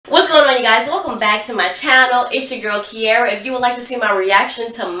morning, guys. Welcome back to my channel. It's your girl Kiera. If you would like to see my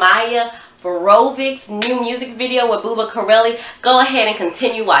reaction to Maya Berovic's new music video with Buba Corelli, go ahead and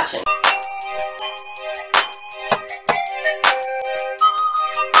continue watching.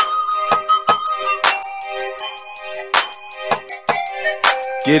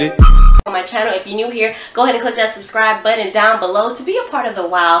 Get it? On my channel, if you're new here, go ahead and click that subscribe button down below to be a part of the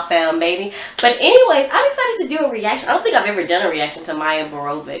Wild Fam, baby. But anyways, I'm excited to do a reaction. I don't think I've ever done a reaction to Maya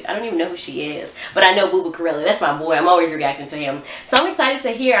Berovic. I don't even know who she is, but I know Buba Corelli. That's my boy. I'm always reacting to him. So I'm excited to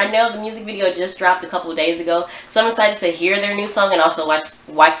hear. I know the music video just dropped a couple of days ago, so I'm excited to hear their new song and also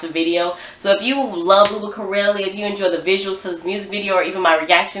watch the video. So if you love Buba Corelli, if you enjoy the visuals to this music video or even my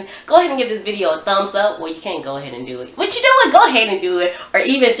reaction, go ahead and give this video a thumbs up. Well, you can't go ahead and do it. What you doing? Go ahead and do it. Or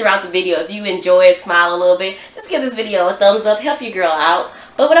even throughout the video, if you enjoy it, smile a little bit, just give this video a thumbs up, help your girl out.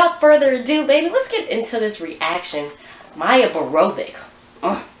 But without further ado, baby, let's get into this reaction. Maya Berovic.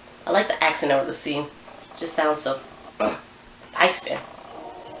 I like the accent over the C. Just sounds so feisty.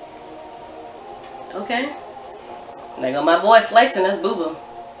 Okay. There go my boy flexing, that's Buba.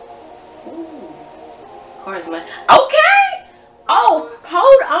 Ooh. Car is nice. Okay! Oh,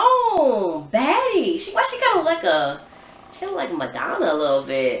 hold on. Baddie. Why she kind of like like Madonna a little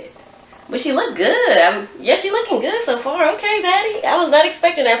bit. But she look good. Yeah, she looking good so far. Okay, Baddie. I was not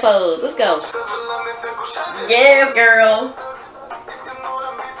expecting that pose. Let's go. Yes, girl.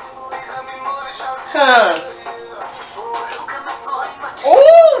 Huh.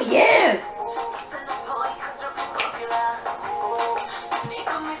 Oh, yes.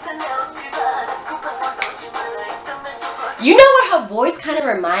 You know what her voice kind of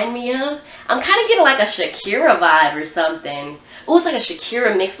remind me of? I'm kind of getting like a Shakira vibe or something. It was like a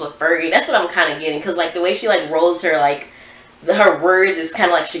Shakira mixed with Fergie. That's what I'm kind of getting, because like the way she like rolls her, like her words is kind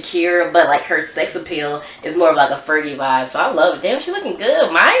of like Shakira, but like her sex appeal is more of like a Fergie vibe. So I love it. Damn, she looking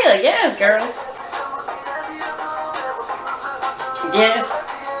good. Maya, yes, girl. Yes.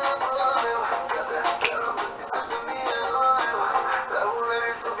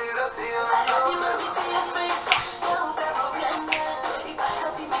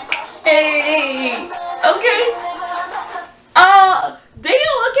 Hey, okay. Damn,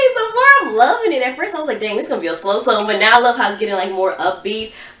 okay, so far I'm loving it. At first I was like, dang, this is gonna be a slow song, but now I love how it's getting like more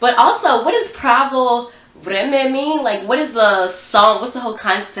upbeat. But also, what does Pravo vreme mean? Like, what is the song? What's the whole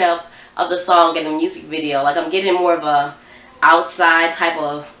concept of the song and the music video? Like, I'm getting more of a outside type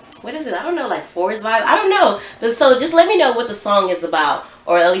of, what is it? I don't know, like forest vibe. I don't know. But so just let me know what the song is about,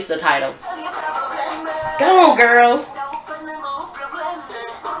 or at least the title. Go on, girl.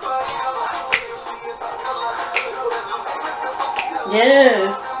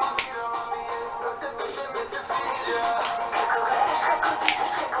 Yes.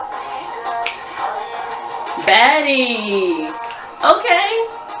 Baddie. Okay.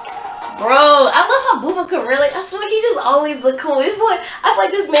 Bro, I love how Buba Corelli, I swear he just always look cool. This boy, I feel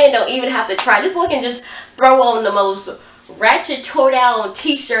like this man don't even have to try. This boy can just throw on the most ratchet tore down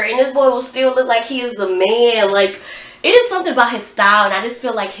t-shirt and this boy will still look like he is the man. Like, it is something about his style, and I just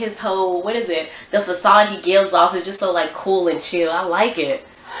feel like his whole, what is it, the facade he gives off is just so like cool and chill. I like it.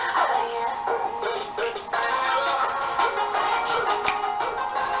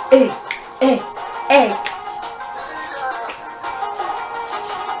 Hey, hey, hey.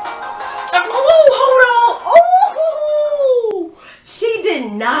 Oh, hold on. Oh, she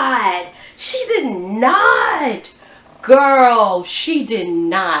did not. She did not. Girl, she did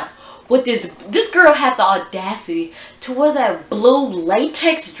not. With this girl had the audacity to wear that blue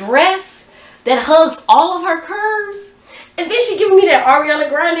latex dress that hugs all of her curves. And then she giving me that Ariana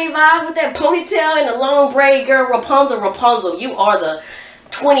Grande vibe with that ponytail and the long braid. Girl, Rapunzel, you are the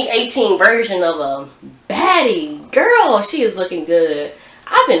 2018 version of a baddie. Girl, she is looking good.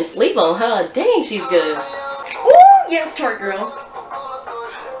 I've been asleep on her. Dang, she's good. Ooh, yes, twerk girl.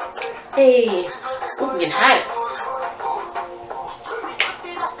 Hey, ooh, getting hot.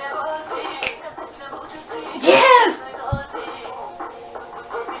 Yes!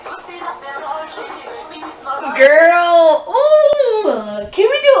 Girl! Ooh! Can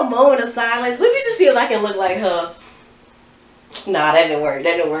we do a moment of silence? Let me just see if I can look like her. Nah, that didn't work.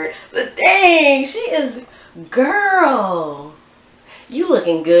 That didn't work. But dang, she is... Girl! You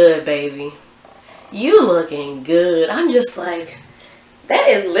looking good, baby. You looking good. I'm just like... That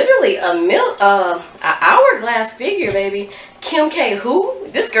is literally an hourglass figure, baby. Kim K. Who?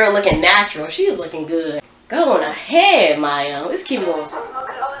 This girl looking natural. She is looking good. Go on ahead, Maya. Let's keep going.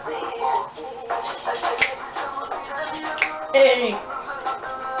 Hey.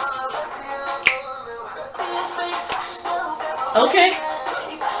 Okay.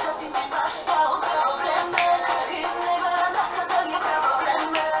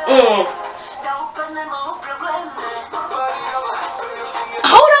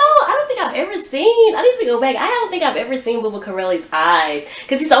 Hold on, I don't think I've ever seen, I need to go back. I don't think I've ever seen Buba Corelli's eyes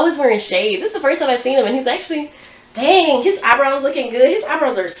because he's always wearing shades. This is the first time I've seen him, and he's actually, dang, his eyebrows looking good. His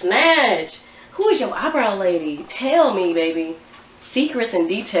eyebrows are snatched. Who is your eyebrow lady? Tell me, baby. Secrets and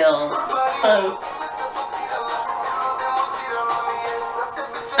details.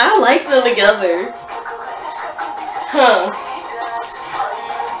 I like them together. Huh.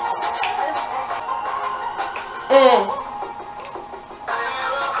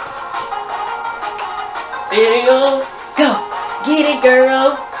 There you go. Go. Get it,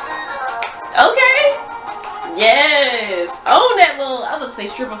 girl. Okay. Yes. Own that little, I was about to say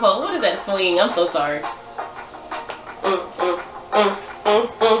stripper pole. What is that swing? I'm so sorry.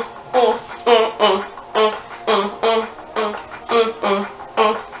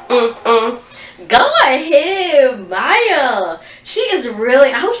 Go ahead, Maya. She is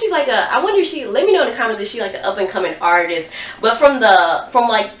really, I hope she's like a, I wonder if she, let me know in the comments if she like an up and coming artist. But from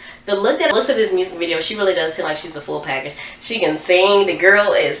like the look that looks at this music video, she really does seem like she's a full package. She can sing, the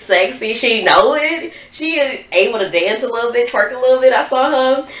girl is sexy, she know it. She is able to dance a little bit, twerk a little bit, I saw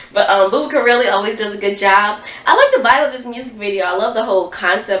her. But Buba Corelli always does a good job. I like the vibe of this music video. I love the whole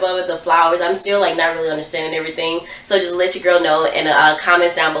concept of it, the flowers. I'm still like not really understanding everything. So just let your girl know in the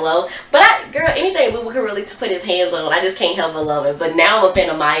comments down below. But girl, anything Buba Corelli to put his hands on, I just can't help but love it. But now I'm a fan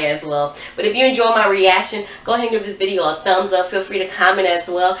of Maya as well. But if you enjoy my reaction, go ahead and give this video a thumbs up. Feel free to comment as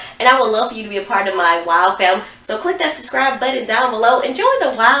well. And I would love for you to be a part of my Wild Fam. So click that subscribe button down below and join the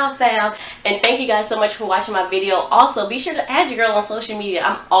Wild Fam. And thank you guys so much for watching my video. Also, be sure to add your girl on social media.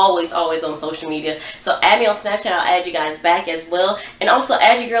 I'm always on social media. So add me on Snapchat. I'll add you guys back as well. And also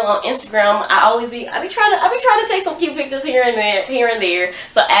add your girl on Instagram. I be trying to take some cute pictures here and there.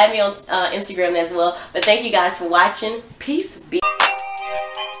 So add me on Instagram as well. But thank you guys for watching. Peace be.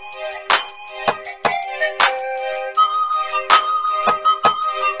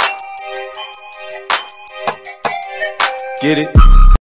 Get it.